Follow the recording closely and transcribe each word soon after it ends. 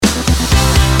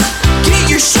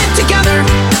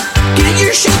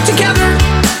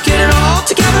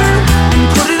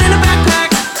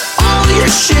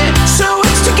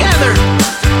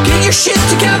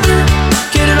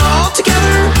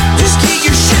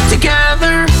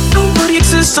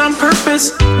this on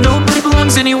purpose. Nobody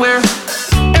belongs anywhere.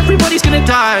 Everybody's gonna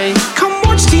die. Come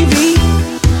watch TV.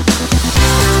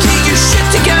 Get your shit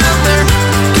together.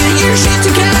 Get your shit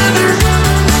together.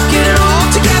 Get it all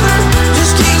together.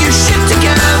 Just get your shit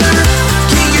together.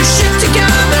 Get your shit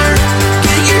together.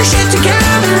 Get your shit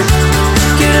together.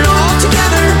 Get it all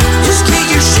together. Just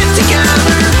get your shit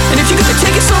together. And if you gotta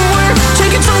take it somewhere,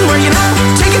 you know.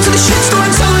 Take it to the shit store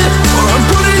and sell it. Or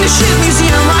put it in a shit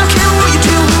museum. I don't care what you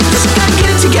do. Just gotta get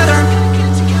it together.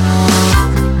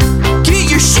 Get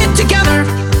your shit together.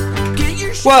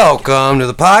 Welcome to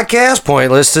the podcast,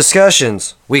 Pointless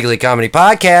Discussions, weekly comedy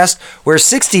podcast where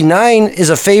 69 is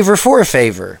a favor for a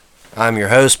favor. I'm your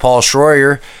host, Paul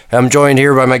Schroyer. I'm joined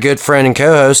here by my good friend and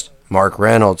co-host, Mark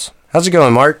Reynolds. How's it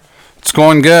going, Mark? It's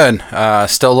going good.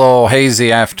 Still a little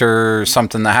hazy after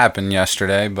something that happened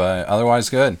yesterday, but otherwise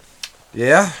good.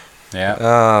 Yeah?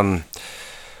 Yeah.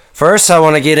 First, I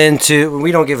want to get into...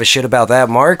 We don't give a shit about that,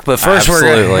 Mark, but first we're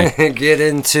going to get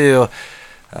into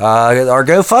our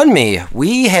GoFundMe.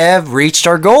 We have reached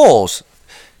our goals.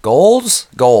 Goals?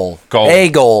 Goal. A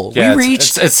goal. Yeah, we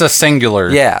reached... It's a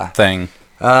singular thing.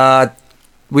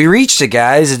 We reached it,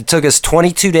 guys. It took us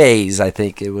 22 days, I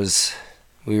think it was...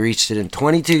 We reached it in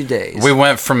 22 days. We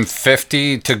went from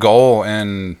 50 to goal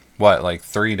in, what, like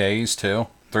 3 days, too?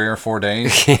 3 or 4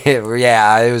 days?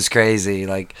 Yeah, it was crazy.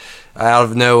 Like, out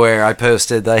of nowhere, I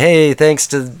posted, hey, thanks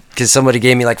to... Because somebody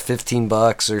gave me like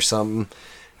 $15 or something.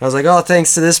 I was like, oh,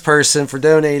 thanks to this person for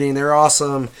donating. They're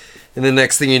awesome. And the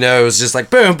next thing you know, it was just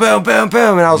like, boom, boom, boom,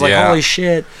 boom. And I was like, holy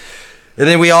shit. And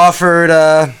then we offered...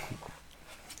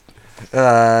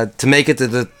 to make it to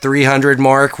the 300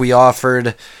 mark, we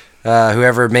offered...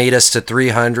 whoever made us to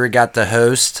 300 got the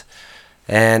host,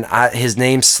 and his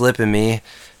name's slipping me.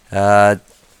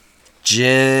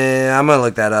 Jim, I'm gonna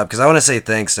look that up because I want to say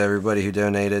thanks to everybody who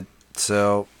donated.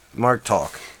 So, Mark,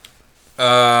 talk.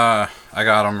 I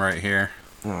got him right here.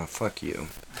 Oh, fuck you.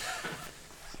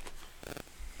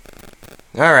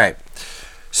 All right.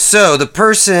 So the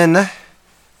person,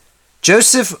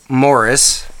 Joseph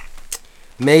Morris,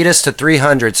 made us to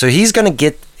 300. So he's gonna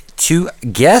get to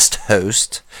guest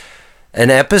host an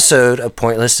episode of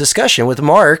Pointless Discussion with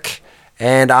Mark,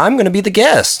 and I'm going to be the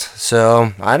guest,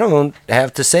 so I don't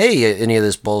have to say any of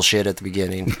this bullshit at the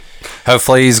beginning.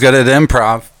 Hopefully he's good at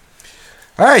improv.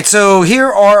 All right, so here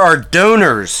are our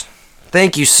donors.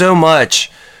 Thank you so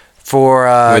much for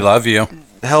we love you,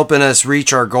 helping us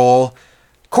reach our goal.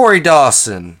 Corey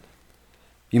Dawson,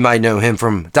 you might know him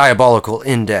from Diabolical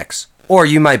Index, or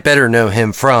you might better know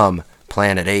him from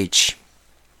Planet H.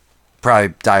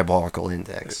 Probably Diabolical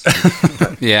Index.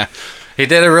 Yeah. He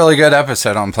did a really good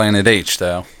episode on Planet H,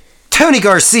 though. Tony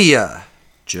Garcia,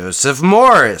 Joseph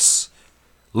Morris,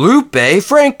 Lupe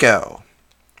Franco,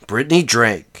 Brittany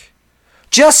Drake,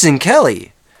 Justin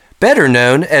Kelly, better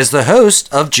known as the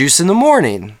host of Juice in the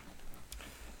Morning,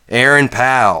 Aaron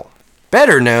Powell,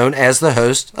 better known as the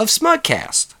host of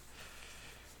Smugcast,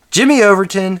 Jimmy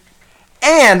Overton,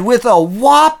 and with a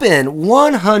whopping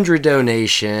 100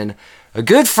 donation... a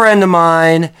good friend of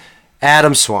mine,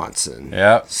 Adam Swanson.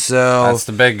 Yep. So that's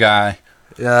the big guy.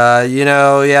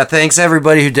 Thanks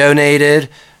everybody who donated,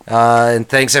 and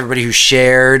thanks everybody who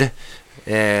shared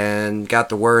and got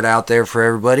the word out there for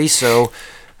everybody. So,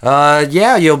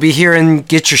 you'll be hearing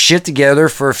Get Your Shit Together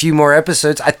for a few more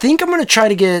episodes. I think I'm going to try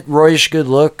to get Royish Good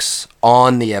Looks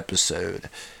on the episode.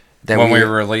 When we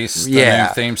release the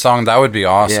new theme song, that would be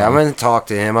awesome. Yeah, I'm going to talk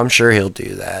to him. I'm sure he'll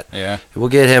do that. Yeah. We'll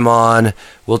get him on.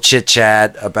 We'll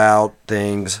chit-chat about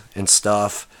things and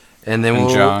stuff. And then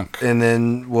junk. And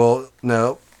then no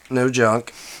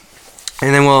junk.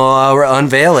 And then we'll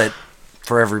unveil it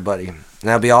for everybody.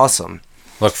 That'll be awesome.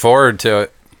 Look forward to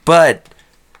it. But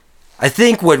I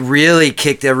think what really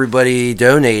kicked everybody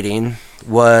donating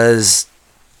was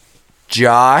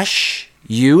Josh,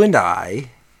 you and I...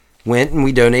 went and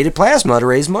we donated plasma to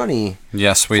raise money.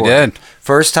 Yes, we did.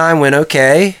 First time went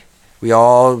okay. We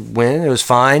all went. It was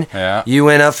fine. Yeah. You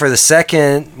went up for the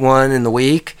second one in the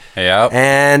week. Yeah.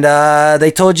 And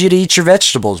they told you to eat your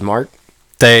vegetables, Mark.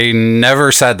 They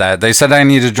never said that. They said I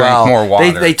need to drink more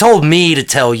water. They told me to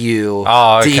tell you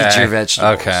to eat your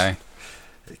vegetables. Okay.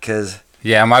 Because...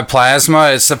 yeah, my plasma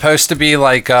is supposed to be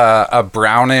like a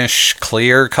brownish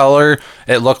clear color.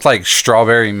 It looked like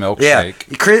strawberry milkshake.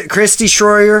 Yeah. Christy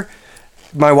Schroyer,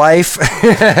 my wife,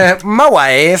 my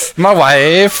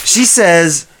wife, she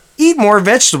says, eat more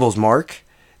vegetables, Mark.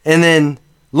 And then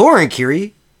Lauren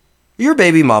Curie, your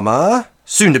baby mama,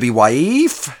 soon to be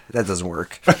wife. That doesn't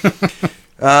work.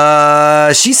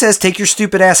 She says, take your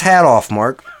stupid ass hat off,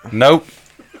 Mark. Nope.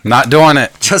 Not doing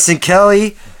it. Justin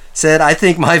Kelly said, I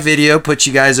think my video put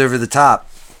you guys over the top.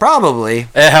 Probably.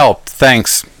 It helped.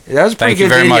 Thanks. That was a pretty Thank you good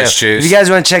very video. much, Juice. If you guys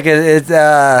want to check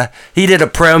it, he did a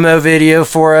promo video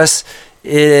for us.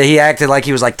 He acted like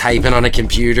he was like typing on a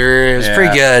computer. It was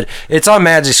pretty good. It's on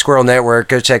Magic Squirrel Network.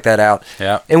 Go check that out.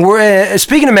 Yeah. And we're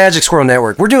speaking of Magic Squirrel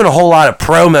Network, we're doing a whole lot of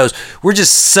promos. We're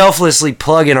just selflessly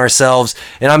plugging ourselves,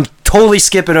 and I'm totally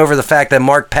skipping over the fact that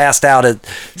Mark passed out at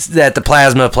the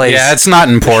plasma place. Yeah, it's not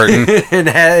important. And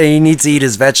he needs to eat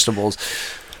his vegetables.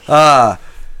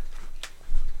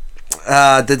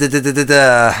 What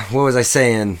was I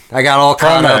saying? I got all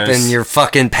caught up Promos. and you're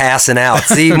fucking passing out.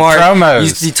 See, Mark,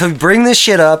 Promos. you bring this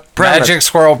shit up. Promos. Magic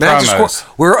Squirrel promos.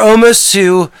 We're almost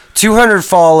to 200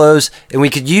 follows, and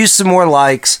we could use some more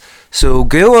likes. So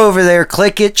go over there,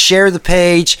 click it, share the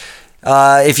page.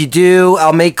 If you do,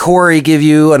 I'll make Corey give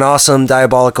you an awesome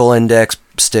Diabolical Index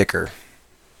sticker.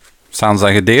 Sounds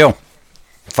like a deal.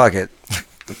 Fuck it.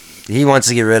 He wants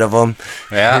to get rid of them.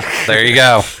 Yeah, there you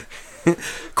go.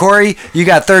 Corey, you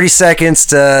got 30 seconds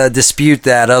to dispute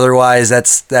that. Otherwise,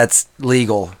 that's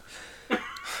legal. All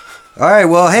right.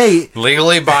 Well, hey.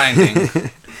 Legally binding.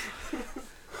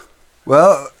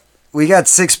 Well, we got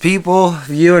 6 people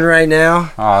viewing right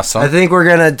now. Awesome. I think we're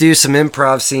gonna do some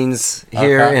improv scenes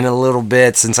here Okay. in a little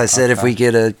bit. Since I said if we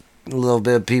get a little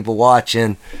bit of people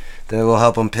watching, then we'll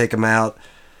help them pick them out.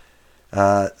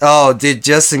 Dude,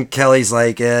 Justin Kelly's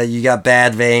like, you got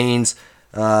bad veins.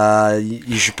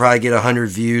 You should probably get 100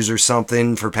 views or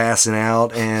something for passing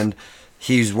out, and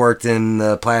he's worked in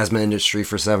the plasma industry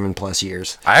for 7+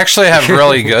 years. I actually have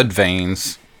really good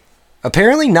veins.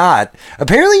 Apparently not.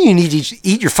 Apparently you need to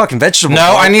eat your fucking vegetables.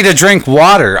 No, I need to drink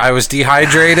water. I was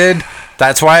dehydrated.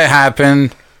 That's why it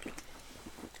happened.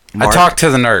 Mark, I talked to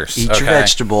the nurse. Eat your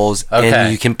vegetables, Okay.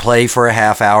 and you can play for a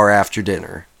half hour after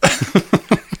dinner.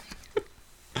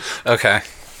 Okay.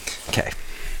 Okay.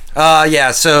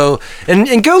 Yeah, so,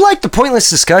 and go like the Pointless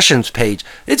Discussions page.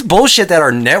 It's bullshit that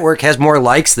our network has more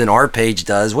likes than our page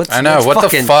does. I know, what the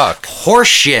fucking fuck? Horse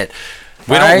shit.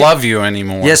 We All don't right? love you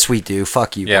anymore. Yes, we do.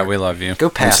 Fuck you. Yeah, Mark. we love you. Go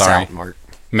pass I'm sorry. out, Mark.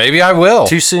 Maybe I will.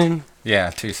 Too soon? Yeah,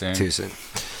 too soon. Too soon.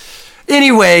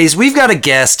 Anyways, we've got a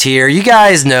guest here. You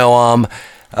guys know him.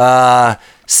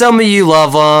 Some of you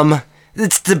love him.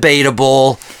 It's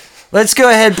debatable. Let's go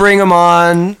ahead and bring him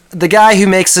on. The guy who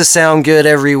makes us sound good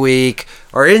every week.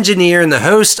 Our engineer and the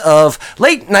host of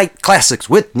Late Night Classics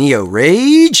with Neo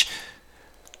Rage.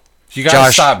 You gotta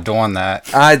Josh. stop doing that.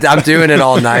 I'm doing it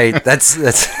all night.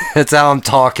 That's how I'm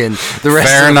talking. The rest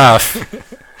Fair of enough.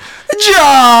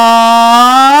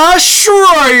 Josh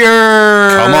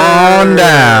Schroyer. Come on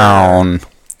down.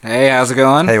 Hey, how's it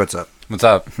going? Hey, what's up? What's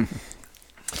up?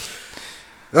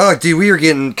 Oh, dude, we were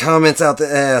getting comments out the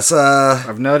ass.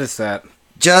 I've noticed that.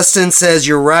 Justin says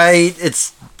you're right.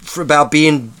 It's about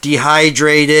being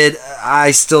dehydrated.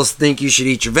 I still think you should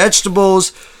eat your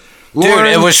vegetables. Dude,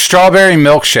 it was strawberry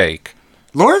milkshake.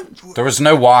 Lauren. There was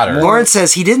no water. Lauren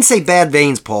says he didn't say bad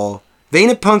veins, Paul.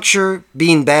 Venipuncture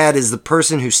being bad is the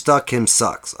person who stuck him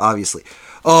sucks, obviously.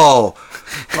 Oh,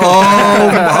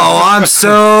 I'm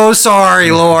so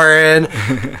sorry, Lauren.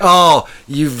 Oh,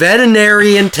 you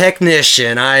veterinarian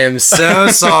technician. I am so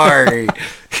sorry.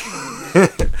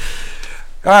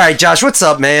 All right, Josh, what's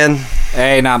up, man?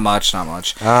 Hey, not much.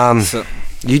 So,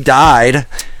 You died.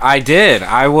 I did.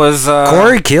 I was.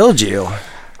 Corey killed you.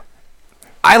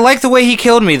 I like the way he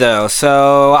killed me, though,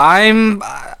 so I'm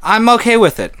okay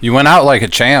with it. You went out like a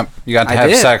champ. You got to I have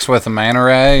did. sex with a manta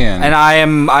ray, and And I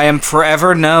am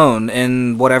forever known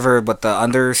in the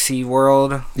undersea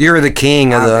world. You're the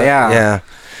king of the yeah.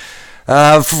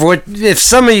 If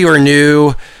some of you are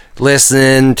new,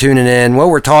 listening, tuning in, what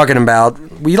we're talking about,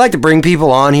 we like to bring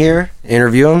people on here,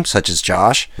 interview them, such as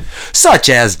Josh,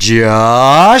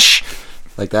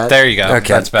 like that. There you go. Okay,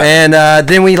 That's better. And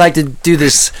then we like to do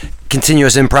this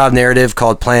continuous improv narrative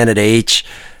called Planet H,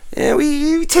 and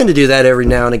we tend to do that every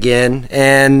now and again.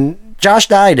 And Josh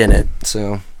died in it,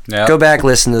 so Yep. go back,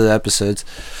 listen to the episodes.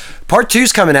 Part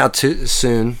 2's coming out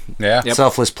soon. yeah,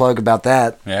 Selfless plug about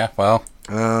that. yeah. Well,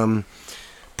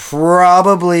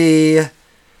 Probably.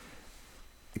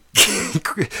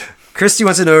 Christy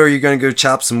wants to know, are you going to go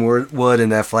chop some wood in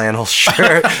that flannel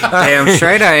shirt? Damn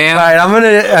straight I am. All right, I'm going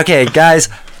to... Okay, guys,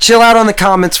 chill out on the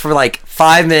comments for like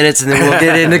 5 minutes, and then we'll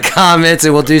get into comments,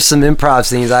 and we'll do some improv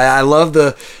scenes. I love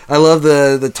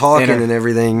the talking and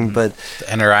everything, but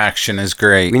the interaction is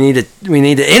great. we need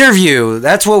to interview.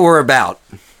 That's what we're about.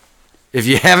 If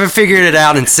you haven't figured it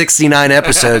out in 69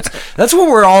 episodes, that's what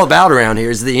we're all about around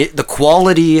here, is the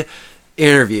quality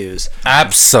interviews.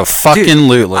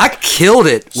 Absolutely. I killed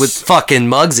it with fucking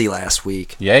Muggsy last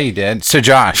week. Yeah, you did. So,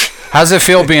 Josh, how's it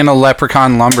feel being a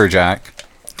leprechaun lumberjack?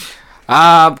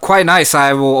 Quite nice.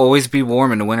 I will always be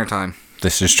warm in the wintertime.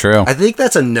 This is true. I think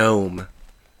that's a gnome.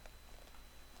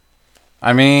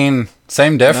 I mean,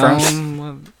 same difference.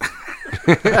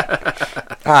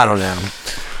 I don't know.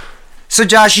 So,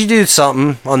 Josh, you do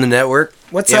something on the network.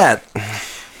 What's Yep. that?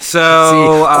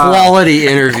 So Quality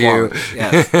interview.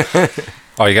 yes.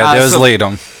 All you gotta do is lead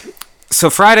them. So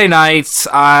Friday nights,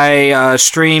 I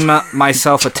stream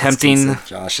myself attempting.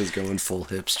 Josh is going full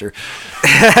hipster.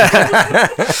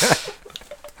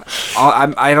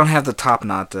 I don't have the top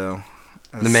knot though.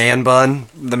 The man bun.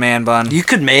 The man bun. You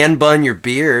could man bun your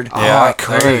beard. Yeah, I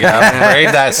could. there you go. Braid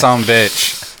that some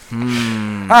bitch. All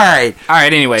right. All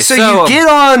right. Anyway, So you get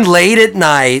on late at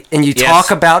night and you Yes.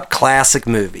 talk about classic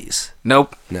movies.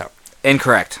 Nope. No.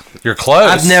 Incorrect. You're close.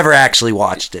 I've never actually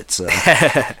watched it, so.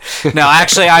 No,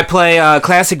 actually, I play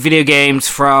classic video games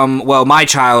from my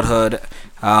childhood.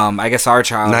 I guess our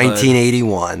childhood.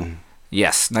 1981.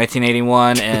 Yes,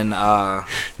 1981, and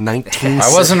 19.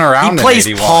 I wasn't around He in plays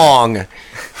 81. Pong.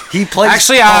 He plays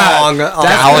actually, Pong. that's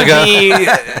on- gonna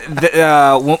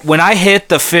be, when I hit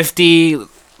the 50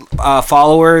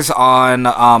 followers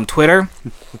on Twitter,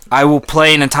 I will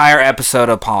play an entire episode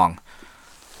of Pong.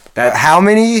 How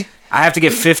many? I have to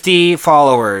get 50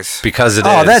 followers. Because it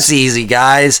is. Oh, that's easy,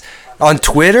 guys. On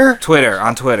Twitter? On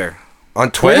Twitter.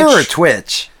 On Twitter Twitch? or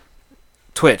Twitch?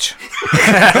 Twitch.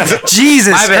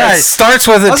 Jesus I bet. Christ. Starts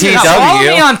with a was gonna- TW. Follow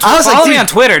me on, I was like, follow me dude, on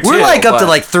Twitter, too. We're like up to but-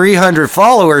 like 300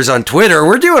 followers on Twitter.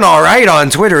 We're doing all right on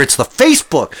Twitter. It's the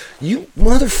Facebook. You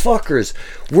motherfuckers.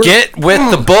 We're, Get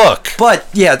with the book. But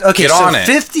yeah, okay. Get so on it.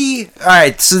 50. All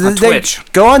right. So On they Twitch.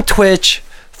 go on Twitch.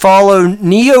 Follow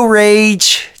Neo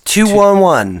Rage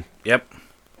 211. Yep.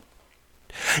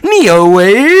 Neo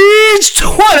Rage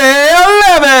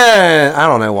 2011. I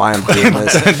don't know why I'm doing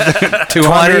this.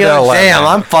 211. Damn,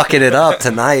 I'm fucking it up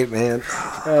tonight, man.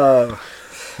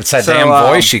 It's that So, damn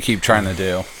voice you keep trying to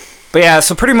do. But yeah,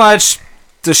 so pretty much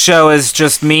the show is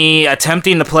just me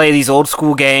attempting to play these old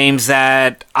school games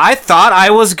that I thought I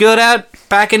was good at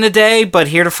back in the day, but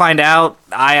here to find out,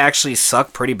 I actually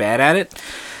suck pretty bad at it.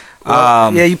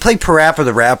 Yeah, you played Parappa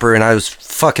the Rapper, and I was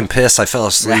fucking pissed. I fell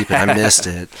asleep and I missed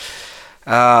it.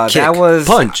 Kick, That was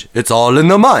punch. It's all in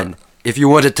the mind. If you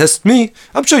want to test me,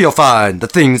 I'm sure you'll find the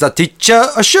things I teach ya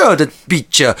are sure to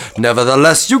beat ya.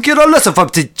 Nevertheless, you get a lesson from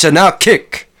teacher. Now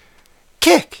kick,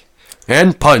 kick,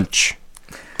 and punch,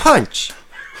 punch,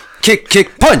 kick,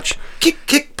 punch,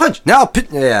 kick, punch. Now,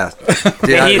 yeah,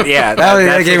 Dude, Yeah,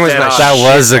 that game was my that- shit.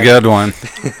 That was a good one.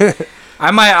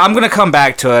 I'm gonna come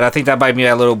back to it. I think that might be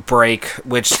a little break,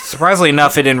 which surprisingly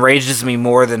enough, it enrages me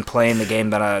more than playing the game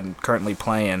that I'm currently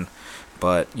playing.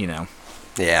 But Yeah.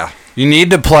 You need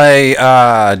to play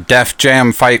Def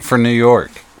Jam Fight for New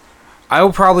York. I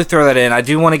will probably throw that in. I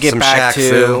do want to get Some back Shaq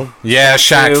to. Fu. Yeah,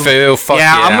 Shaq Fu. Fuck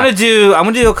yeah, yeah. I'm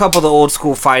gonna do a couple of the old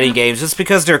school fighting games just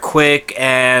because they're quick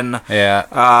and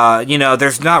Yeah.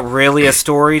 there's not really a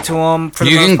story to them. For the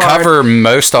You most can part. cover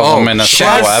most of them in a slow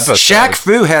episode. Shaq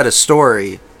Fu had a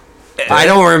story. I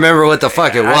don't remember what the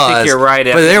fuck it was. I think you're right.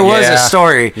 But there was Yeah. a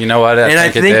story. You know what? I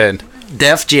think it did.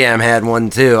 Def Jam had one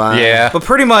too. Yeah. But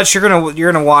pretty much, you're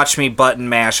gonna watch me button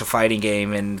mash a fighting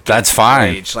game and get That's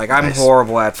fine. rage. Like I'm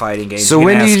horrible at fighting games. So You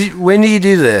can when do you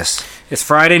do this? It's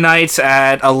Friday nights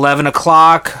at 11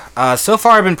 o'clock. So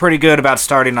far, I've been pretty good about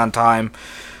starting on time.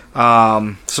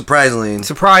 Surprisingly,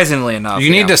 Surprisingly enough,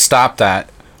 You need to stop that.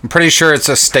 I'm pretty sure it's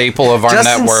a staple of our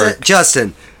network.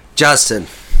 Justin,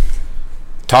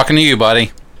 Talking to you,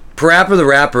 buddy. Parappa the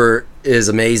Rapper is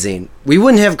amazing. We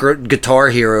wouldn't have Guitar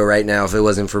Hero right now if it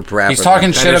wasn't for Parappa. He's the talking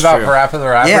Rapper. shit is about true. Parappa the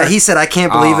Rapper. Yeah, he said I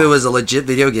can't believe Oh. it was a legit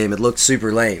video game. It looked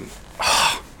super lame.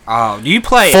 Oh, you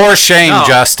play it. For shame, No,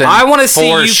 Justin. I want to see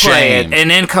For you play it shame. and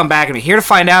then come back and here to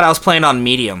find out I was playing on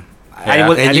medium.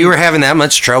 Yeah. And you were having that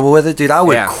much trouble with it, dude? I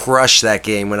would Yeah. crush that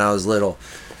game when I was little.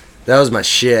 That was my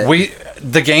shit.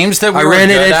 The games that we I were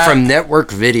rented good it at- from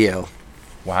Network Video.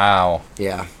 Wow.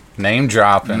 Yeah. Name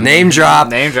dropping. Name drop.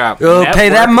 Name drop. Oh, pay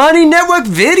that Network. money, Network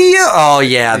Video. Oh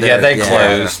yeah, Yeah, they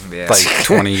closed Yeah. like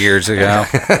 20 years ago.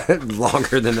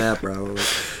 Longer than that, probably.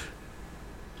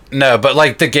 No, but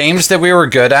like the games that we were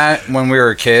good at when we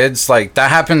were kids, like that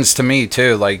happens to me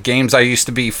too. Like games I used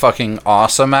to be fucking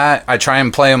awesome at, I try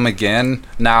and play them again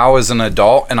now as an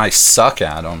adult and I suck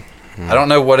at them. I don't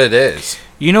know what it is.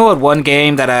 You know what? One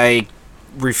game that I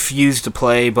refuse to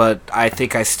play, but I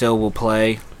think I still will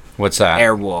play. What's that?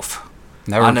 Airwolf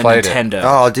Never on a played it. Nintendo.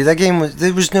 Oh, dude, that game was.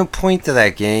 There was no point to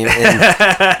that game,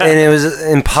 and it was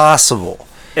impossible.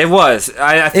 It was.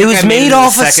 I think It was I made made to the off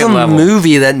of second some level.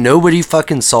 movie that nobody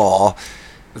fucking saw.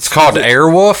 It's called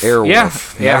Airwolf.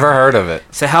 Airwolf. Yeah. Never heard of it.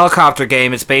 It's a helicopter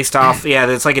game. It's based off. Yeah,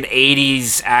 it's like an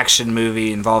 '80s action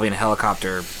movie involving a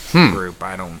helicopter group.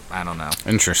 I don't know.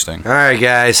 Interesting. All right,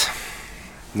 guys.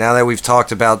 Now that we've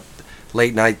talked about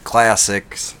late night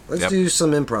classics, let's Yep. do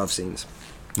some improv scenes.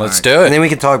 Let's Alright. do And it. then we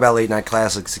can talk about late night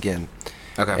classics again.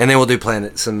 Okay. And then we'll do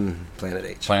Planet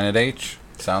H. Planet H.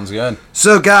 Sounds good.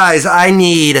 So, guys, I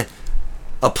need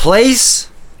a place,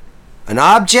 an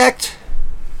object,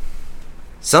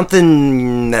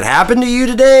 something that happened to you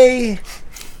today,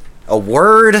 a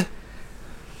word.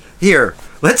 Here,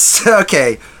 let's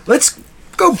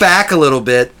go back a little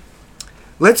bit.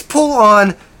 Let's pull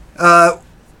on,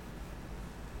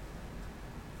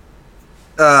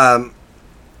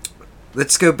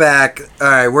 let's go back. All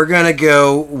right, we're going to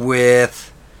go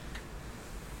with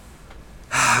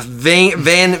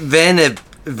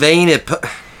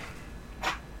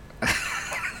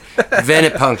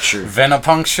venipuncture.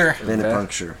 Venipuncture.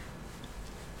 Venipuncture.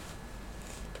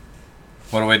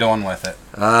 What are we doing with it?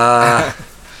 I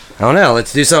don't know.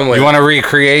 Let's do something with You it. want to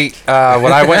recreate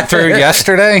what I went through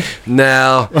yesterday?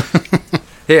 No.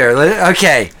 Here,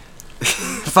 okay.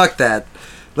 Fuck that.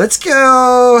 Let's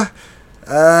go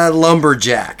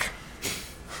lumberjack.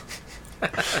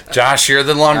 Josh, you're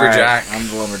the lumberjack. Alright, I'm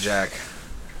the lumberjack.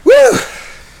 Woo!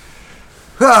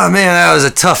 Oh man, that was a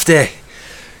tough day.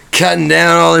 Cutting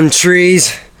down all them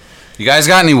trees. You guys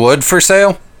got any wood for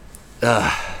sale?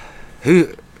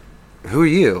 Who are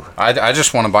you? I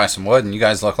just want to buy some wood, and you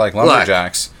guys look like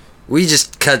lumberjacks. We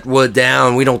just cut wood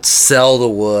down. We don't sell the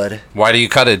wood. Why do you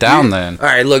cut it down then? All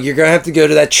right, look, you're gonna have to go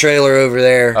to that trailer over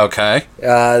there. Okay.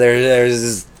 There's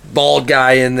this bald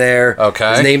guy in there.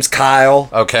 Okay. His name's Kyle.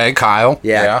 Okay, Kyle.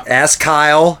 Yeah. Ask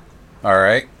Kyle All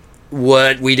right.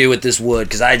 what we do with this wood,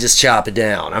 because I just chop it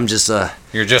down. I'm just a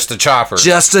You're just a chopper.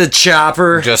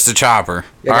 chopper. Just a chopper.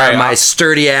 I got my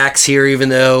sturdy axe here, even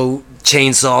though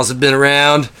chainsaws have been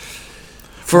around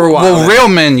for a while. Well, real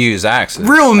men use axes.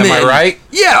 Real men. Am I right?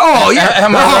 Yeah. Oh, yeah.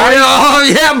 Am I right? Oh,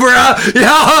 yeah, bro.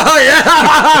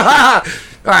 Yeah.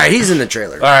 All right, he's in the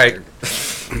trailer. All right.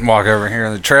 Walk over here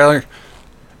in the trailer.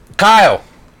 Kyle,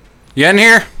 you in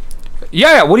here?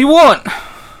 Yeah, what do you want?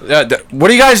 What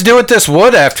do you guys do with this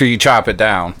wood after you chop it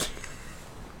down?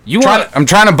 I'm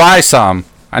trying to buy some.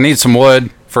 I need some wood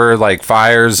for like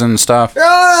fires and stuff.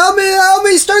 Help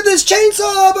me start this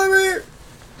chainsaw up over here.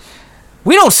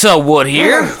 We don't sell wood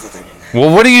here.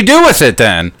 Well, what do you do with it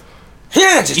then?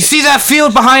 Yeah, You see that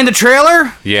field behind the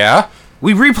trailer? Yeah,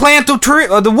 We replant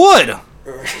the wood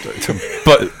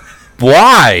but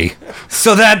why?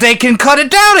 so that they can cut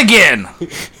it down again.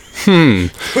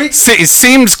 It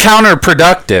seems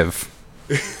counterproductive.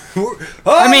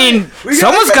 I mean,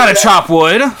 someone's got to chop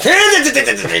wood.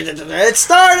 It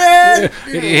started.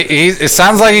 It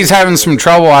sounds like he's having some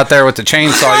trouble out there with the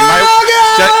chainsaw.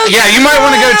 You might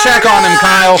want to go check on him,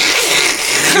 Kyle.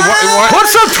 Put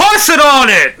some tussin on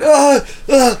it.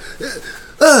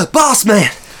 Boss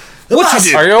man. What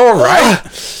you do? Are you all right?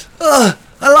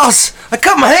 I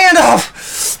cut my hand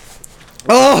off.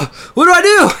 Oh, what do I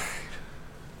do?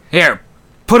 Here,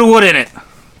 put a wood in it.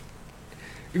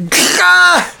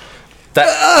 Ah,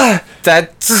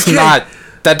 That's not.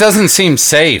 That doesn't seem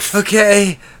safe.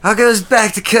 okay, I'll go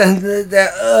back to cutting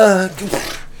that.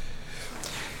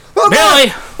 Oh, Billy!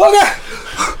 God. Oh, God.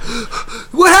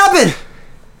 What happened?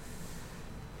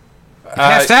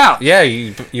 Passed out. Yeah,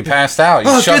 you passed out.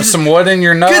 You Oh, shoved good- some wood in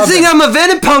your nub. Good thing I'm a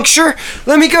venipuncture.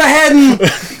 Let me go ahead and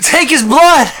take his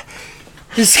blood.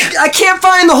 I can't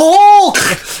find the hole.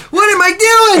 What am I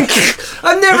doing?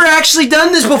 I've never actually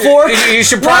done this before. You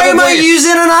should Why am I probably-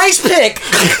 using an ice pick?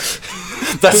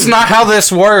 That's not how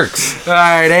this works. All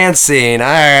right, and scene. All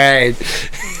right.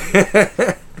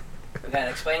 We got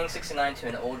explaining 69 to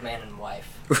an old man and wife.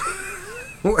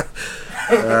 All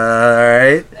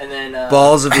right. And then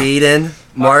Balls of Eden.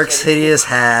 Mark's hideous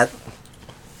hat.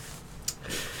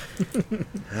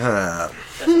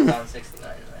 just around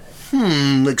 69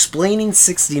 right? Explaining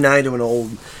 69 to an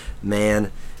old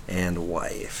man and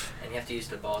wife. And you have to use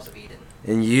the balls of Eden.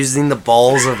 And using the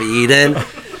balls of Eden. All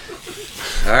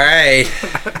right.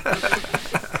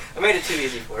 I made it too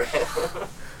easy for it.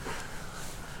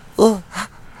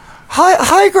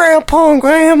 Hi, Grandpa and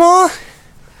Grandma.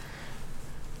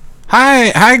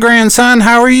 Hi, grandson.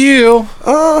 How are you?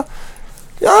 I'm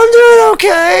doing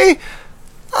okay.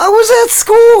 I was at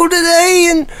school today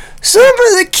and some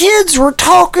of the kids were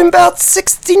talking about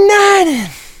 69ing.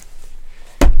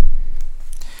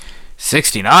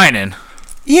 69ing.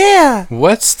 Yeah.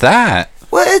 What's that?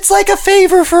 Well, it's like a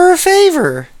favor for a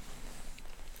favor.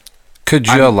 Could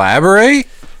you elaborate?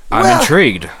 I'm Well-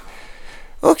 intrigued.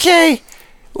 Okay.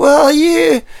 Well,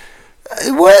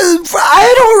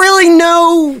 I don't really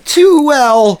know too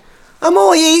well. I'm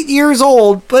only 8 years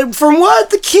old, but from what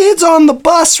the kids on the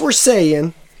bus were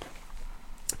saying,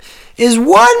 is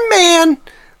one man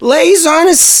lays on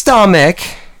his stomach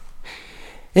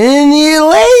and the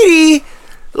lady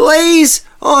lays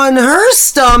on her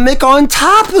stomach on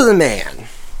top of the man.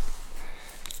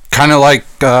 Kind of like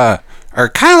a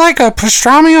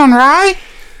pastrami on rye.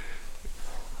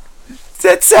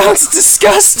 That sounds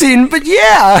disgusting, but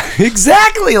yeah,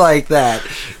 exactly like that.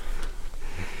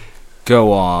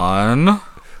 Go on.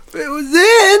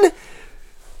 Then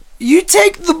you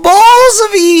take the balls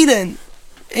of Eden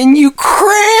and you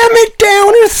cram it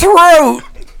down her throat.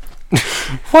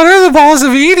 What are the balls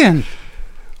of Eden?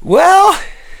 Well,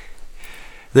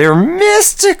 they're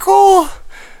mystical,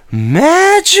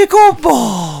 magical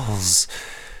balls.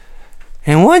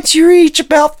 And once you reach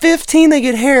about 15, they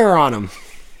get hair on them.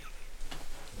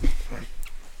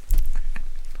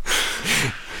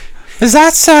 Is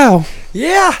that so?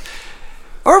 Yeah.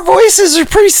 Our voices are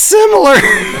pretty similar,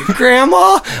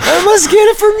 Grandma. I must get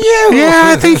it from you. Yeah,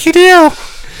 I think you do.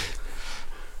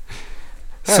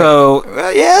 So,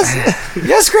 Yes.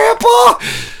 Yes, Grandpa.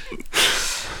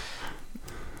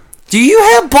 Do you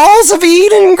have balls of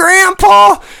Eden,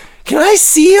 Grandpa? Can I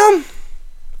see them?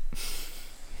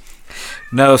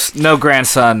 no,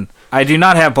 grandson. I do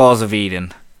not have balls of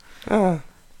Eden.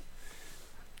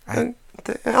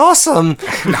 Awesome.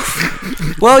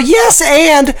 Well, yes,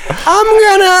 and I'm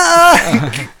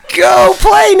gonna go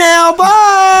play now.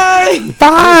 Bye.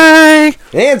 Bye.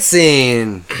 And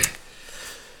scene.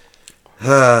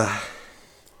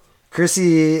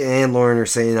 Chrissy and Lauren are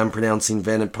saying I'm pronouncing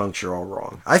venipuncture all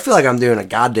wrong. I feel like I'm doing a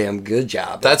goddamn good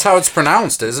job. That's how it's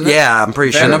pronounced, isn't it? Yeah, I'm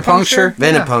pretty sure. Venipuncture?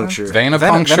 Venipuncture.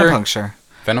 Venipuncture? Venipuncture.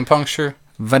 Venipuncture?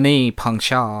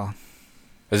 Venipuncture.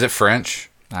 Is it French?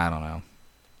 I don't know.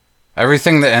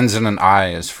 Everything that ends in an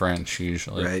I is French,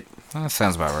 usually. Right. That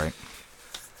sounds about right.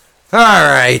 All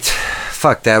right.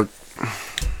 Fuck that.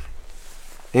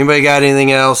 Anybody got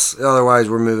anything else? Otherwise,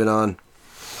 we're moving on.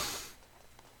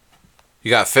 You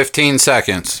got 15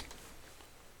 seconds.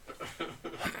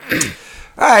 All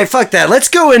right, fuck that. Let's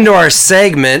go into our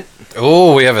segment.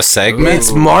 Oh, we have a segment?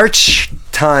 It's March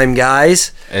time,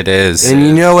 guys. It is. And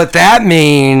you know what that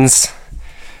means.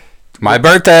 My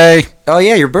birthday. Oh,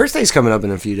 yeah, your birthday's coming up in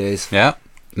a few days. Yeah,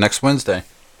 next Wednesday.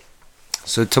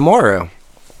 So tomorrow.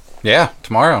 Yeah,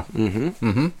 tomorrow.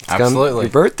 Mm-hmm. Absolutely.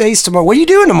 Your birthday's tomorrow. What are you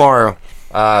doing tomorrow?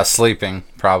 Sleeping,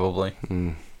 probably.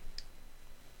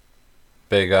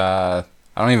 Big, I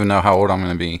don't even know how old I'm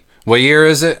going to be. What year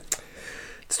is it?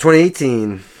 It's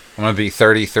 2018. I'm going to be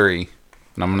 33,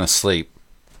 and I'm going to sleep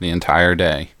the entire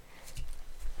day.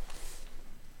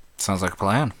 Sounds like a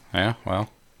plan. Yeah, well,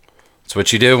 it's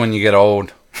what you do when you get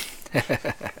old. All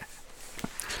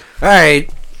right,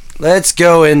 let's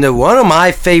go into one of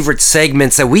my favorite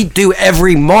segments that we do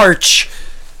every March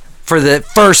for the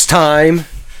first time.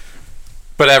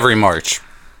 But every March.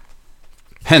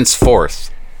 Henceforth.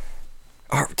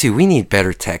 Oh, dude, we need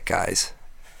better tech, guys.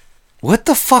 What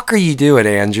the fuck are you doing,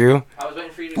 Andrew? I was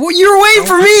waiting for you to. Well, you're waiting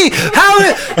for me.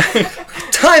 How?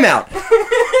 Time out.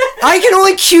 I can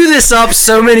only cue this up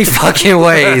so many fucking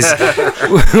ways.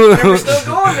 We're still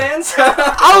going, man.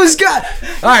 I was got.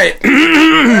 All right.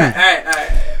 Alright.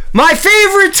 My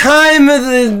favorite time of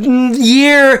the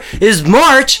year is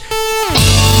March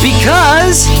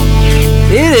because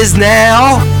it is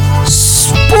now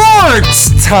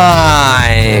sports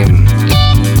time.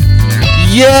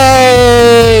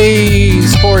 Yay!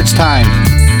 Sports time.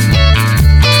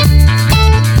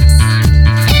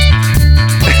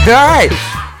 All right.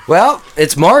 Well,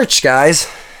 it's March, guys.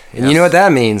 And you know what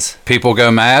that means? People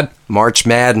go mad. March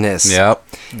Madness. Yep.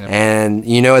 And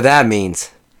you know what that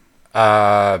means?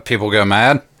 People go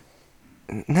mad.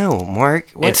 No, Mark.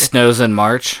 What? It snows in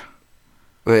March.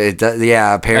 It does,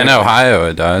 yeah, In apparently. Ohio,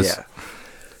 it does. Yeah.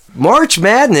 March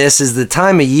Madness is the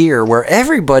time of year where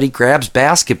everybody grabs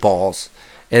basketballs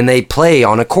and they play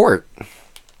on a court.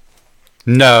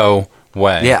 No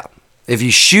way. Yeah. If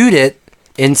you shoot it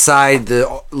inside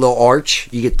the little arch,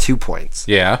 you get 2 points.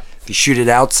 Yeah. If you shoot it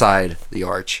outside the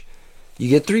arch, you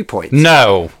get 3 points.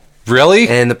 No. Really?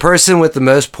 And the person with the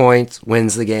most points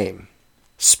wins the game.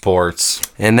 Sports.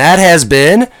 And that has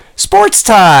been Sports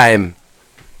Time.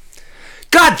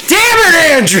 God damn it,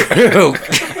 Andrew!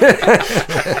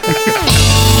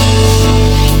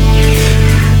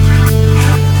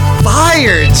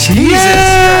 Fired! Jesus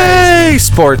Yay!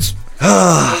 Sports.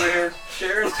 Over here,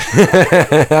 Sharon.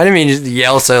 Christ. I didn't mean to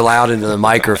yell so loud into the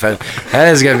microphone.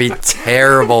 That is going to be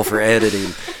terrible for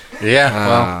editing. Yeah,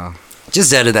 well,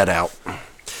 Just edit that out.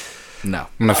 No.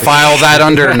 I'm going to file that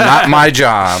under not my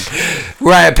job.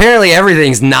 Right, apparently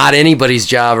everything's not anybody's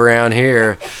job around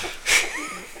here.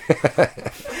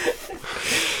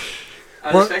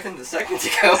 I was expecting the second to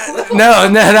go. No,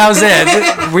 that was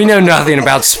it. We know nothing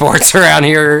about sports around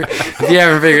here. If you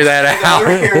haven't figured that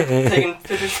Over here out. taking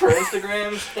pictures for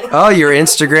Instagram. Oh, you're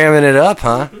Instagramming it up,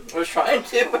 huh? I was trying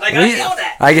to, but I got yelled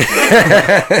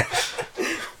at.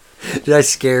 Did I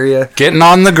scare you? Getting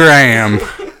on the gram.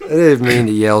 I didn't mean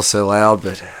to yell so loud,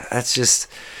 but that's just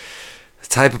the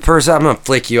type of person. I'm gonna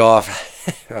flick you off.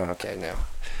 Oh, okay, no.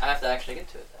 I have to actually get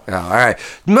to it, though. Oh,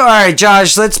 all right,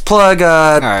 Josh. Let's plug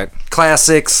right.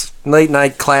 classics, late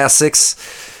night classics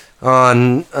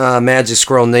on Magic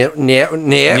Squirrel Network.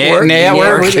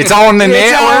 Network. It's on the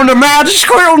It's network. on the Magic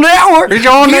Squirrel Network. It's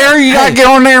on there. You gotta get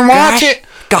on there and watch it.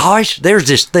 Gosh, there's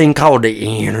this thing called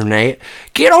the internet.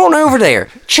 Get on over there.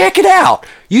 Check it out.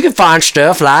 You can find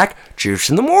stuff like Juice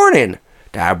in the Morning,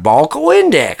 Diabolical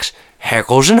Index,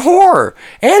 Heckles and Horror,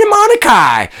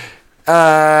 Animonikai,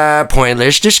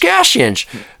 Pointless Discussions,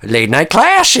 Late Night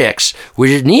Classics,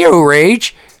 with Neo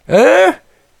Rage.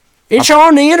 It's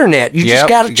on the internet. You just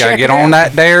gotta you check gotta get it on out.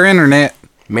 that there internet.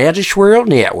 Magic Squirrel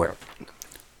Network.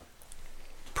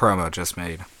 Promo just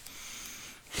made.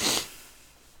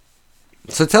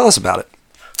 So tell us about it.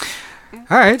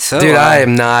 All right, so Dude, I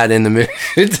am not in the mood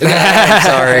tonight. I'm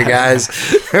sorry, guys.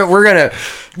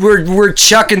 We're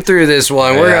chucking through this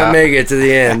one. We're Yeah. gonna make it to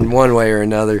the end one way or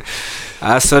another.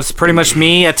 So it's pretty much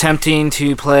me attempting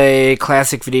to play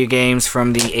classic video games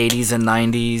from the 80s and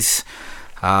 90s.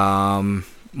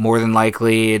 More than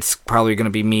likely, it's probably going to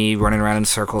be me running around in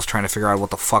circles trying to figure out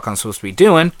what the fuck I'm supposed to be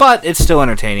doing, but it's still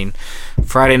entertaining.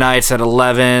 Friday nights at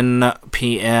 11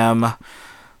 p.m.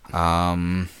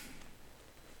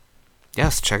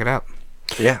 Yes, check it out.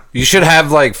 Yeah. You should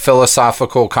have like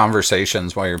philosophical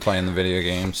conversations while you're playing the video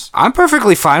games. I'm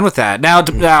perfectly fine with that. Now,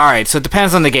 all right, so it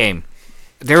depends on the game.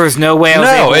 There was no way I was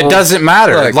No, able... it doesn't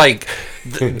matter. Look. Like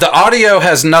the audio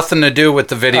has nothing to do with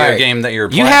the video Alright. game that you're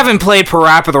You playing. haven't played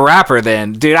Parappa the Rapper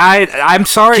then. Dude, I'm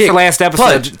sorry for last episode.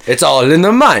 Punch. It's all in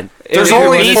the mind. There's It was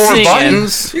only me 4 singing.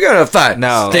 buttons. You're gonna find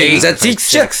No. things that It's like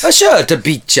teach you. 6. I should to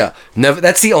beat you. No,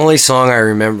 that's the only song I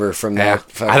remember from that.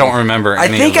 I don't remember I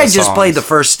any think of I the just played the songs.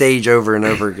 first stage over and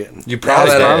over again. You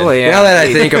probably did. Probably, yeah. Now that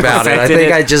I think about it, I Perfected think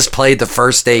it. I just played the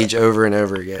first stage over and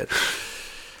over again.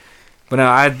 But no,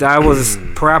 I was...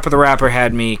 Parappa the Rapper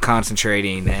had me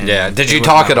concentrating. And Yeah. Did it you was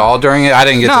talk not- at all during it? I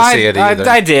didn't get No, to see it either.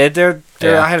 I did.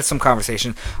 Yeah. I had some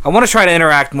conversation. I want to try to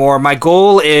interact more. My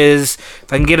goal is,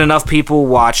 if I can get enough people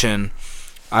watching,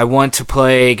 I want to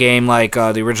play a game like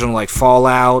the original, like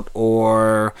Fallout,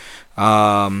 or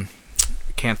I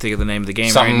can't think of the name of the game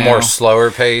Something right now. more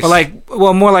slower paced.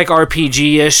 But more like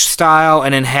RPG-ish style,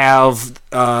 and then have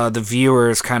the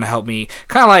viewers kind of help me.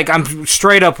 Kind of like I'm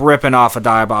straight up ripping off a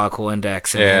Diabolical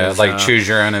Index. and yeah, his, like choose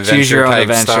your own adventure. choose your own type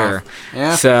adventure. Stuff.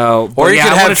 Yeah. So, Or but you yeah,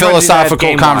 could I wanna have try to do that philosophical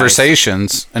game-wise.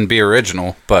 conversations and be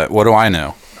original. But what do I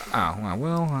know? Oh,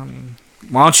 well, I mean,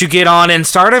 why don't you get on and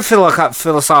start a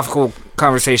philosophical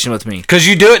conversation with me? Because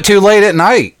you do it too late at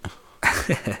night.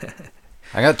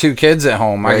 I got 2 kids at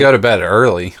home. I Right. go to bed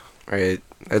early. Right,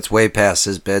 it's way past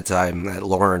his bedtime that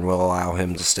Lauren will allow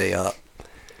him to stay up.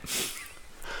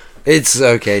 It's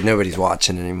okay. Nobody's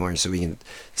watching anymore, so we can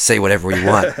say whatever we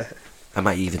want. I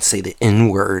might even say the N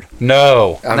word.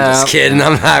 No. I'm No. just kidding.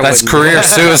 I'm not. That's wouldn't. career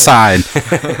suicide.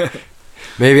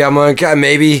 Maybe I'm gonna.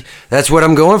 Maybe that's what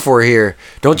I'm going for here.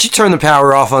 Don't you turn the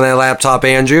power off on that laptop,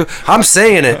 Andrew? I'm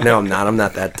saying it. No, I'm not. I'm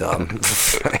not that dumb.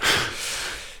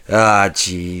 Ah,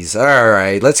 jeez. All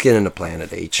right, let's get into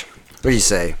Planet H. What do you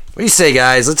say? What do you say,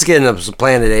 guys? Let's get into some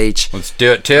Planet H. Let's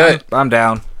do it to it. I'm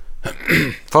down.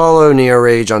 Follow Neo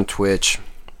Rage on Twitch.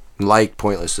 Like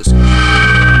Pointless Discussion.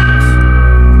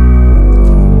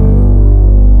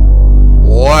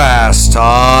 Last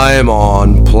time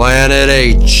on Planet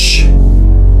H,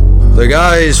 the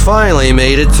guys finally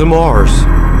made it to Mars.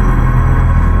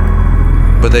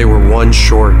 But they were one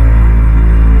short.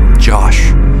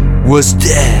 Josh was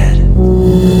dead.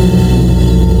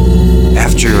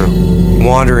 After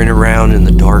wandering around in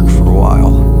the dark for a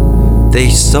while, they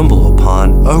stumble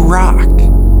upon a rock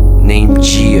named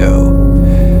Geo,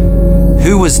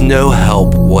 who was no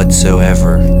help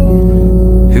whatsoever,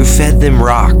 who fed them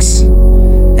rocks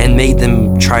and made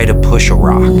them try to push a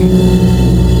rock.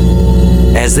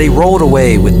 As they rolled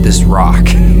away with this rock,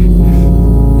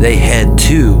 they head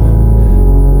to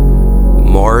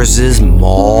Mars's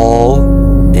Mall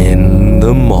in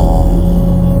the Mall.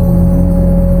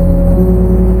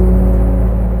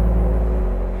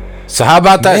 So how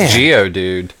about that Man. Geo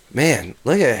dude? Man,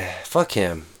 look at fuck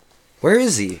him. Where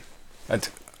is he?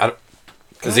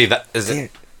 Is he that? Is Damn.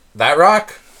 it that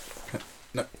rock?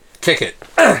 No, kick it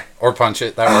or punch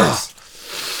it. That works.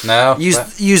 No.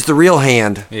 Use the real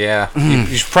hand. Yeah. You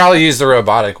should probably use the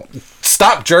robotic one.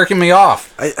 Stop jerking me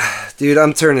off. Dude,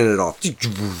 I'm turning it off.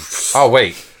 Oh,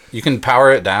 wait. You can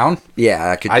power it down? Yeah,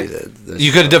 I could do that.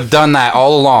 You could have done that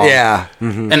all along. Yeah.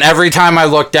 Mm-hmm. And every time I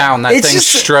look down, that It's thing's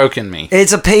just- stroking me.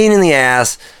 It's a pain in the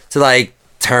ass to like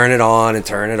turn it on and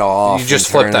turn it off. You just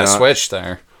and turn flip that it on. switch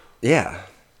there. Yeah.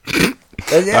 That's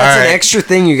right. an extra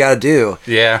thing you got to do.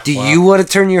 Yeah. Do well. you want to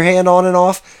turn your hand on and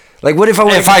off? Like, what if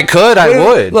I? If I could, I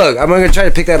would. Look, I'm gonna try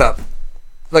to pick that up.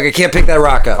 Look, I can't pick that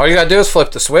rock up. All you gotta do is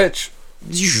flip the switch.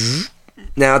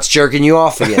 Now it's jerking you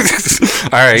off again.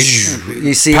 All right.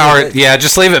 You see? Power. it? Yeah,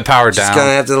 just leave it powered Just down.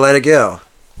 gonna have to let it go.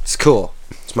 It's cool.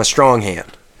 It's my strong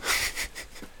hand.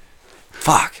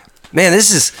 Fuck, man,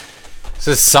 this is This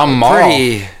is some mall.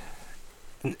 pretty.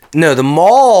 No, the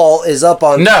mall is up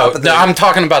on. No, top of the... I'm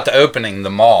talking about the opening,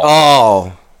 the mall.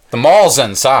 Oh, The mall's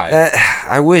inside.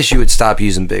 I wish you would stop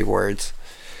using big words.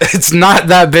 It's not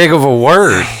that big of a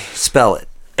word. Spell it.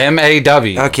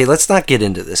 MAW. Okay, let's not get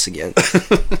into this again.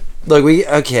 Look,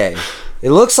 okay.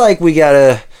 It looks like we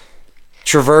gotta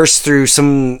traverse through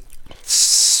some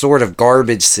sort of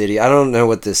garbage city. I don't know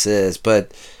what this is,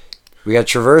 but we gotta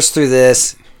traverse through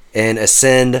this and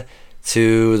ascend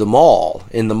to the mall.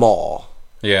 In the mall.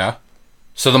 Yeah.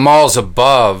 So the mall's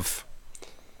above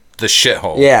the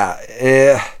shithole. Yeah.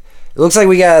 It looks like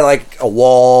we got like a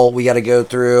wall we gotta go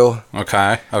through,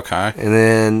 Okay. and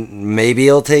then maybe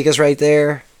it'll take us right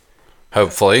there.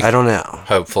 Hopefully. I don't know.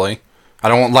 Hopefully. I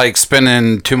don't like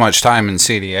spending too much time in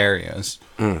seedy areas.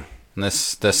 And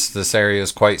this area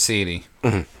is quite seedy.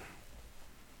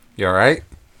 You all right?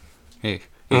 You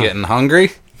getting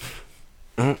hungry?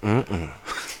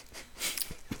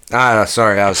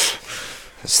 Sorry, I was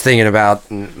thinking about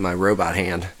my robot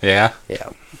hand. Yeah. Yeah.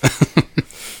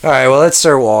 All right, well, let's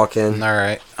start walking. All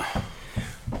right.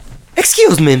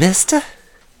 Excuse me, mister.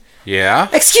 Yeah.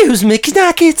 Excuse me, can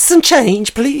I get some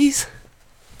change, please?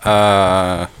 We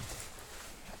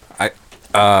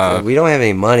don't have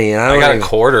any money, and I I don't, got a even,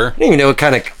 quarter. I don't even know what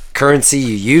kind of currency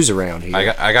you use around here.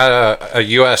 I got a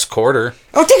U.S. quarter.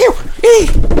 Oh, thank you.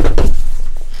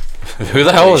 Who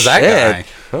the hell is that Shit. guy?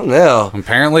 I don't know.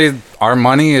 Apparently, our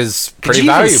money is Could pretty you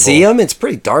even valuable. see him? It's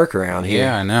pretty dark around here.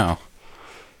 Yeah, I know.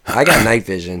 I got night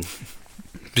vision.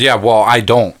 Yeah, well, I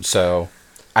don't, so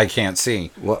I can't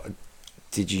see. What?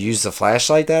 Did you use the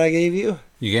flashlight that I gave you?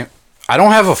 You get? I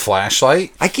don't have a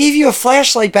flashlight. I gave you a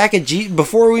flashlight back at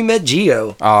before we met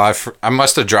Geo. Oh, I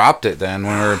must have dropped it then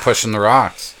when we were pushing the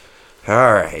rocks.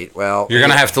 All right. Well, You're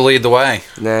gonna have to lead the way.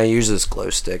 Nah, use this glow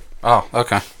stick. Oh,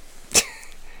 okay.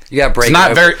 You got to break. It's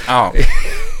not it very. Oh,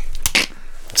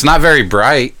 it's not very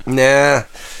bright. Nah. At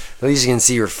least you can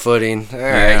see your footing. All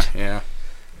right. Yeah.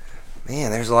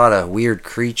 Man, there's a lot of weird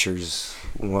creatures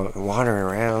wandering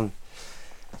around.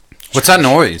 What's that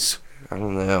noise? I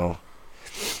don't know.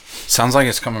 Sounds like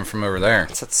it's coming from over there.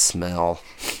 What's that smell?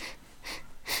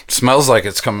 Smells like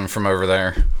it's coming from over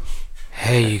there.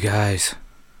 Hey, you guys.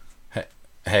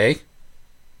 Hey,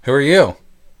 who are you?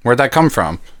 Where'd that come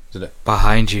from?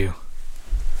 Behind you.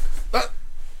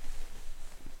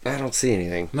 I don't see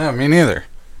anything. No, me neither.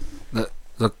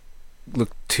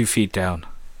 Look 2 feet down.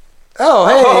 Oh,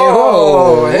 hey. Oh,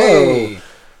 whoa, hey.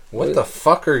 What the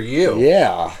fuck are you?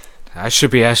 Yeah. I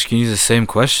should be asking you the same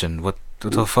question. What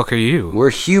the fuck are you? We're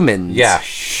humans. Yeah,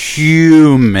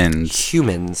 humans.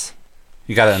 Humans.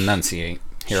 You gotta enunciate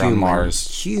here on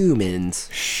Mars. Humans.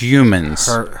 Humans.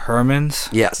 Hermans?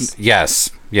 Yes. Yes.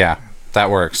 Yeah, that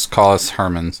works. Call us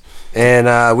Hermans.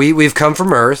 And we've come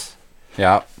from Earth,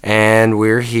 Yeah. and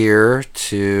we're here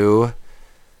to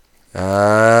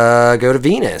go to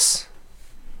Venus.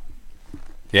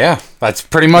 Yeah, that's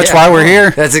pretty much Yeah. why we're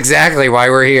here. That's exactly why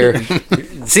we're here.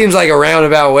 It seems like a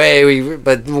roundabout way,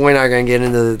 but we're not going to get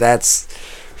into that's.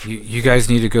 You guys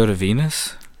need to go to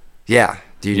Venus? Yeah.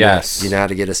 Do you Yes. know, you know how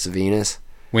to get us to Venus?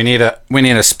 We need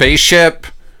a spaceship.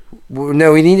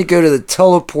 No, we need to go to the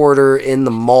teleporter in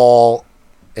the mall.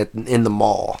 In the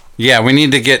mall. Yeah, we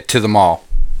need to get to the mall.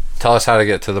 Tell us how to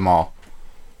get to the mall.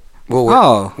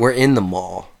 Well, we're in the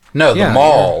mall. No, the Yeah,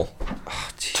 mall. Oh,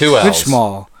 2 L's. Which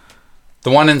mall? The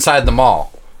one inside the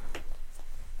mall.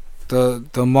 The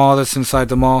mall that's inside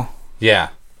the mall? Yeah,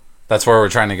 that's where we're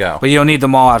trying to go. But you don't need the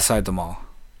mall outside the mall.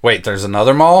 Wait, there's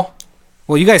another mall?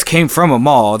 Well, you guys came from a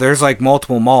mall. There's like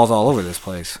multiple malls all over this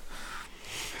place.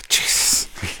 Jesus.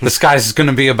 This guy's going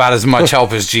to be about as much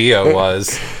help as Geo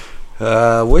was.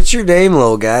 What's your name,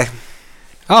 little guy?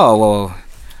 Oh, well,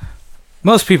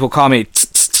 most people call me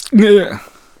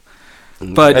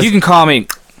but you can call me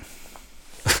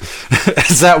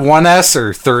Is that 1S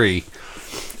or 3?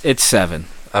 it's 7.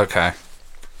 Okay.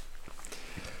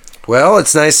 Well,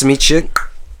 it's nice to meet you.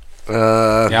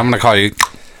 Yeah, I'm going to call you.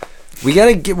 We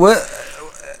gotta get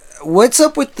what's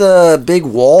up with the big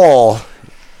wall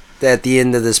at the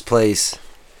end of this place?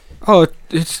 Oh,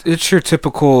 it's your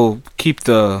typical keep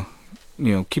the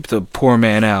poor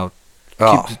man out.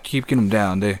 Oh, Keep getting him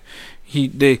down. The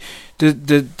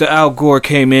Al Gore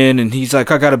came in and he's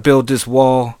like, I gotta build this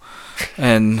wall,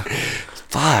 and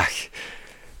fuck.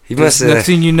 He must next have.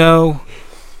 thing you know,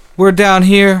 we're down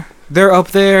here, they're up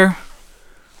there.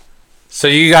 So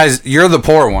you guys, you're the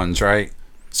poor ones, right?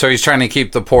 So he's trying to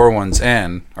keep the poor ones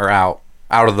in or out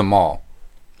of the mall.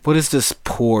 What is this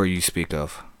poor you speak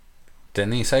of?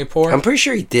 Didn't he say poor? I'm pretty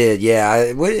sure he did.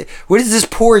 Yeah. What is this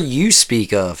poor you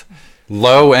speak of?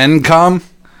 Low income?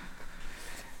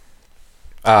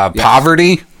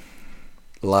 Poverty?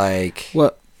 Like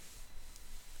What?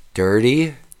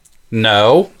 dirty?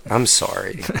 No. I'm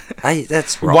sorry.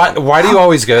 That's wrong. Why do you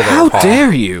always go there, How Paul?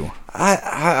 dare you?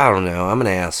 I don't know. I'm an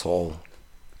asshole.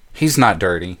 He's not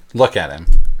dirty. Look at him.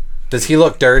 Does he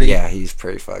look dirty? Yeah, he's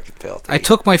pretty fucking filthy. I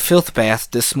took my filth bath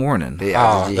this morning.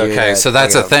 Yeah, Oh, did you hear okay, that? so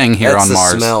that's a thing here That's on the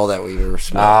Mars. smell that we were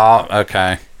smelling. Oh,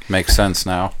 okay. Makes sense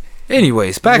now.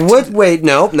 Anyways, back What? to Wait,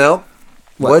 no.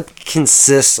 What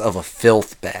consists of a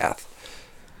filth bath?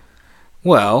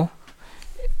 well,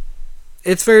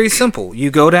 it's very simple.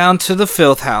 You go down to the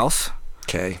filth house.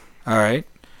 Okay. All right.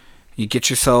 You get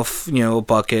yourself, a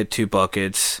bucket, 2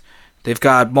 buckets. They've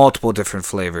got multiple different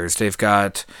flavors. They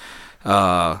got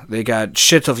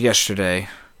shit of yesterday.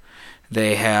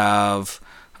 They have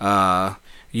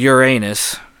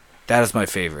Uranus. That is my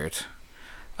favorite.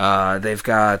 They've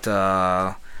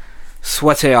got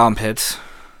sweaty armpits.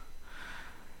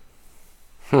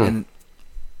 And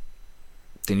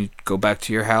then you go back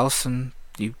to your house and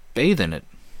you bathe in it.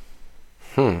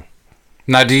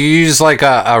 Now, do you use like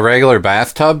a regular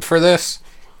bathtub for this?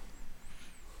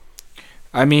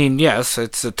 I mean, yes,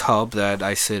 it's a tub that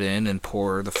I sit in and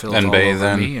pour the filth And all bathe over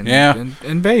in. me and, Yeah.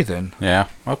 and bathe in. Yeah,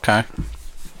 okay.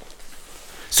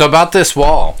 So about this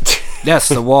wall, Yes,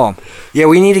 the wall. Yeah,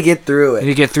 we need to get through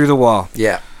You it. get through the wall.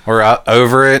 Yeah. or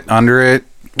over it, under it,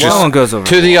 No one goes over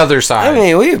to the the wall. other I side.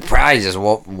 mean, we would probably just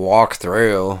walk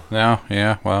through. No,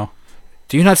 yeah, well.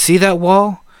 Do you not see that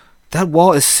wall? That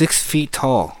wall is 6 feet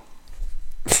tall.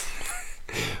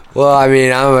 Well, I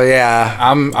mean,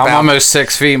 I'm About- almost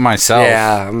 6 feet myself.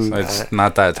 Yeah, So it's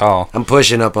not that tall. I'm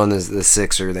pushing up on the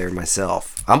sixer there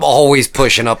myself. I'm always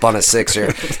pushing up on a sixer,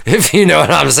 if you know what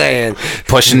I'm saying.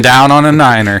 Pushing down on a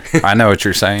 9er. I know what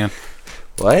you're saying.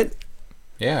 What?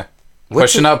 Yeah.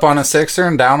 What's Pushing up on a 6er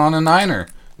and down on a 9er.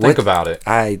 Think What- about it.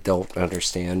 I don't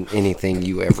understand anything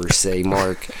you ever say,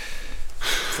 Mark.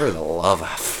 For the love of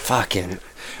fucking...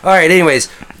 Alright, anyways.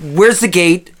 Where's the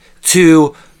gate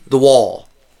to the wall?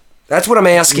 That's what I'm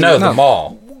asking. No, the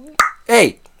mall.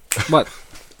 Hey, What?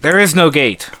 There is no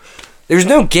gate. there's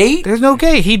no gate? There's no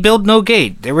gate. He built no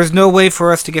gate. There was no way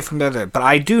for us to get from there to there. But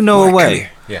I do know a Mark, come way. here.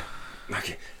 Yeah.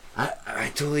 Okay. I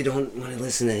totally don't want to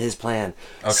listen to his plan.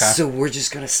 Okay. So we're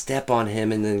just going to step on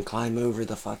him and then climb over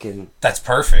the fucking... That's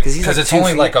perfect. 'Cause he's Because like it's 2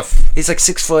 only feet. like He's like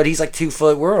 6 foot. He's like 2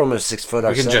 foot. We're almost 6 foot We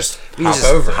ourselves. can just We hop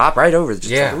over. Hop right over. Just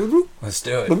Yeah. like- Let's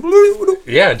do it.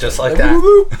 Yeah, just like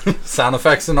that. Sound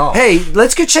effects and all. Hey,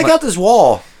 let's go check out this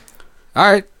wall.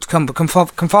 All right, come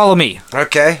follow me.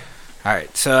 Okay. All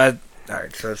right, so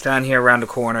it's down here around the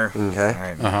corner. Okay. All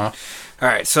right. Uh-huh. All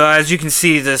right, so as you can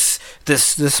see, this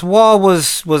wall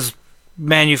was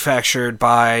manufactured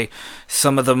by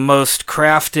some of the most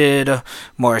crafted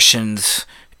Martians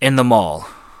in the mall.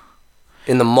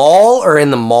 In the mall or in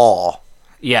the mall?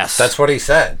 Yes, That's what he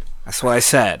said. that's what I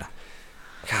said.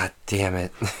 God damn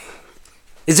it.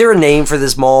 Is there a name for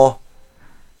this mall?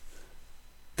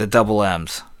 The double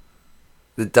M's.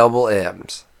 The double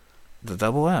M's. The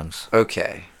double M's.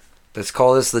 Okay. Let's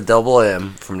call this the double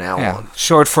M from now Yeah, on.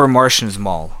 short for Martians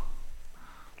Mall.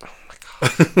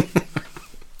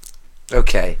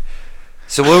 Okay.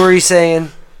 So what were you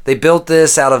saying? They built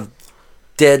this out of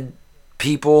dead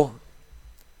people?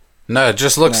 No, it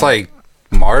just looks like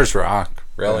Mars rock,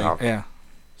 really. Oh. Yeah,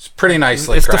 It's pretty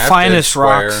nicely it's the crafted, finest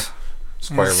square, rocks.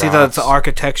 Square See rocks. the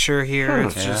architecture here?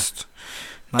 It's Yeah. just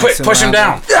nice Quick, and push him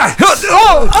down.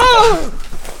 rounded.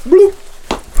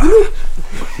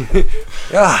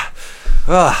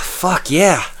 Fuck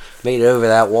yeah. Made it over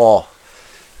that wall.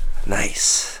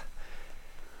 Nice.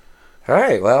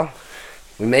 Alright, well.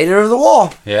 We made it over the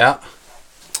wall. Yeah.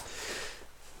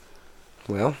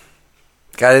 Well.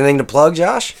 Got anything to plug,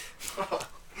 Josh?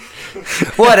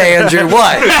 What, Andrew?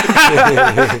 What?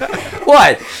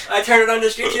 What? I turned it on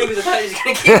just for you because I thought he was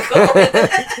gonna keep going.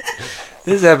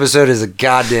 This episode is a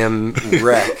goddamn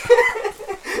wreck.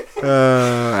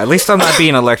 At least I'm not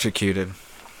being electrocuted.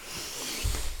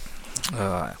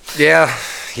 Yeah,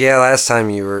 last time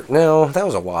you were... No, that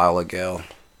was a while ago.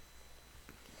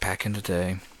 Back in the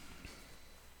day.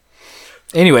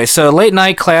 Anyway, so late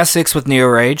night classics with Neo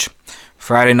Rage.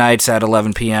 Friday nights at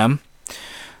 11 p.m.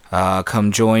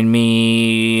 Come join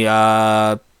me.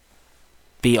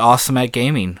 Be awesome at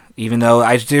gaming. Even though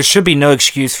there should be no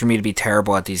excuse for me to be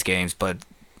terrible at these games, but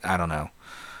I don't know.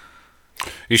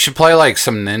 You should play like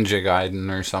some Ninja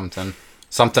Gaiden or something.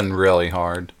 Something really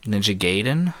hard. Ninja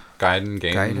Gaiden?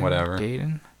 Gaiden, whatever.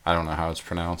 Gaiden? I don't know how it's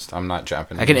pronounced. I'm not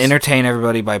Japanese. I can entertain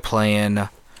everybody by playing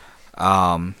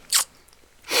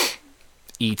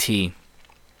E.T.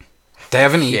 They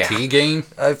have an E.T. game?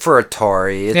 For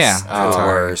Atari, it's the Atari.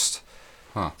 worst.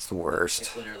 Huh. It's the worst.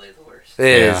 It's literally the worst. It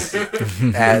is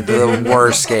the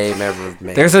worst game ever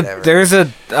made. There's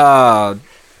a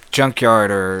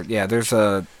junkyard there's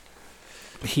a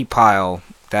heap pile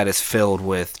that is filled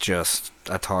with just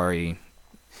Atari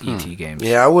E.T. games.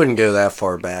 Yeah, I wouldn't go that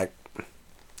far back.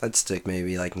 I'd stick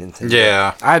maybe like Nintendo.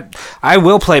 Yeah. I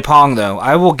will play Pong though.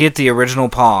 I will get the original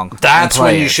Pong. That's and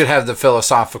play when you it. should have the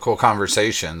philosophical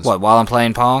conversations. What, while I'm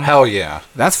playing Pong? Hell yeah.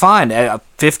 That's fine.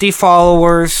 50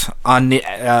 followers on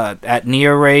at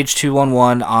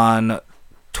NeoRage211 on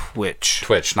Twitch.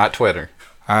 Twitch, not Twitter.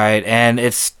 All right, and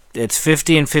it's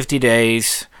 50 in 50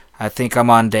 days. I think I'm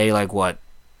on day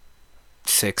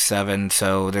 6, 7.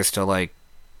 So there's still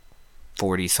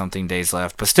 40 something days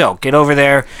left. But still, get over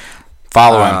there.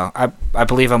 Follow him. I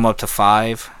believe I'm up to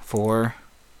 4.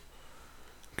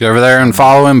 Get over there and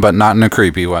follow him, but not in a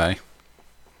creepy way.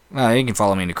 You can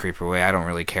follow me in a creeper way. I don't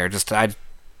really care. I'm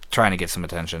trying to get some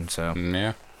attention. So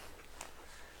Yeah.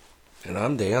 And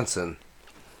I'm dancing.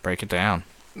 break it down.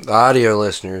 The audio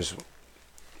listeners,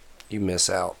 you miss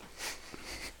out.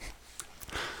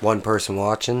 One person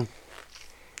watching,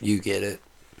 you get it.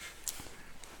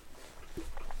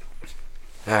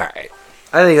 Alright.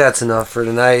 I think that's enough for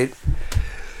tonight.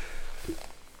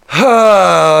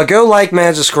 Go like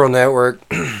Magic Squirrel Network.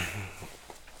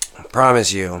 I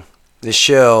promise you, this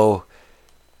show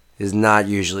is not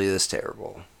usually this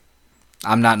terrible.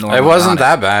 I'm not normal. It wasn't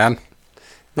that bad.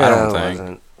 No, I don't it think.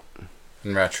 wasn't.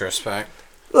 In retrospect.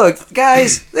 Look,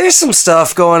 guys, there's some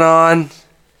stuff going on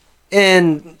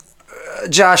in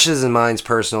Josh's and mine's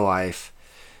personal life.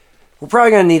 We're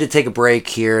probably going to need to take a break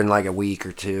here in a week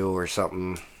or two or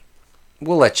something.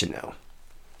 We'll let you know.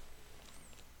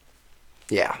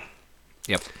 Yeah.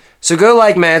 Yep. So go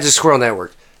like Magic Squirrel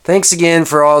Network. Thanks again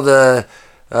for all the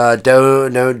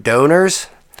donors.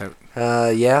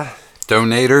 Yeah.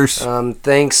 Donators.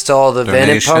 Thanks to all the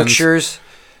Donations.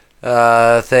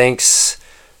 venipunctures. Thanks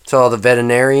to all the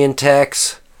veterinarian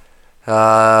techs.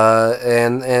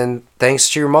 And thanks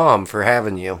to your mom for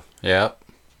having you. Yep.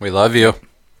 We love you.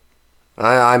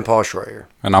 I'm Paul Schroyer.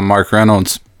 And I'm Mark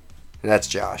Reynolds. And that's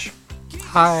Josh.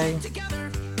 Hi.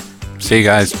 See you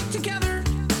guys. Together,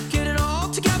 get it all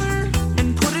together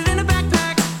and put it in a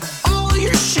backpack. All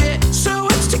your shit, so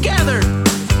it's together.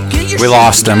 Get your We shit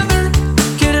lost him. together,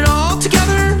 get it all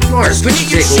together. Mark, Just put get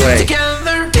your your dick shit away.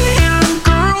 together. Damn,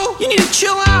 girl, you need to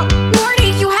chill out.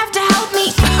 Morty, you have to help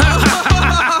me.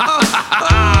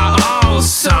 Oh,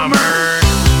 summer.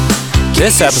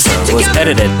 This episode was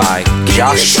edited by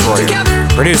Josh Schroyer,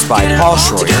 produced by Paul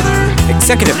Schroyer,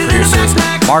 executive producers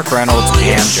Mark Reynolds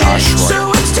and Josh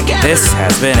Schroyer. This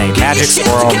has been a Magic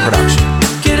Squirrel production.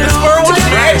 Get it all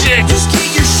together. Just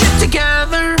get your shit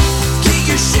together. Get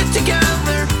your shit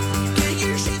together. Get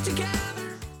your shit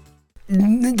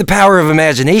together. The power of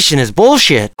imagination is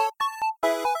bullshit.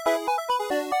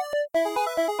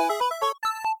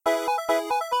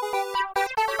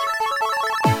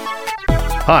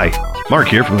 Hi, Mark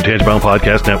here from the Tangibound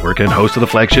Podcast Network and host of the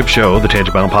flagship show, the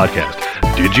Tangibound Podcast.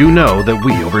 Did you know that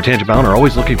we over at Tangibound are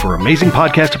always looking for amazing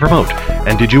podcasts to promote?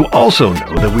 And did you also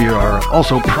know that we are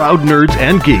also proud nerds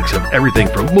and geeks of everything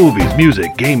from movies,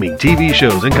 music, gaming, TV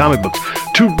shows, and comic books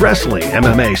to wrestling,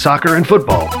 MMA, soccer, and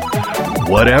football?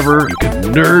 Whatever you can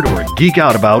nerd or geek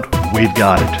out about, we've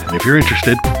got it. And if you're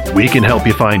interested, we can help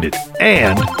you find it.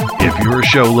 And if you're a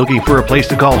show looking for a place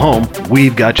to call home,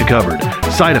 we've got you covered.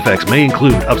 Side effects may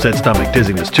include upset stomach,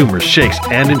 dizziness, tumors, shakes,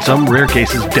 and in some rare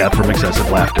cases, death from excessive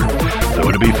laughter.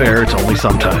 Though to be fair, it's only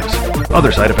sometimes.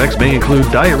 Other side effects may include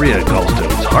diarrhea,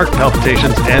 gallstones, heart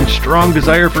palpitations, and strong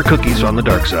desire for cookies on the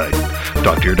dark side.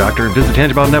 Talk to your doctor and visit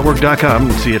TangiboundNetwork.com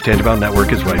and see if Tangibound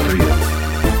Network is right for you.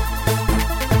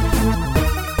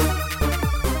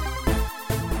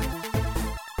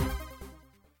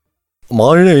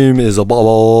 My name is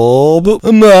Bob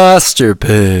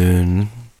Masterpoon.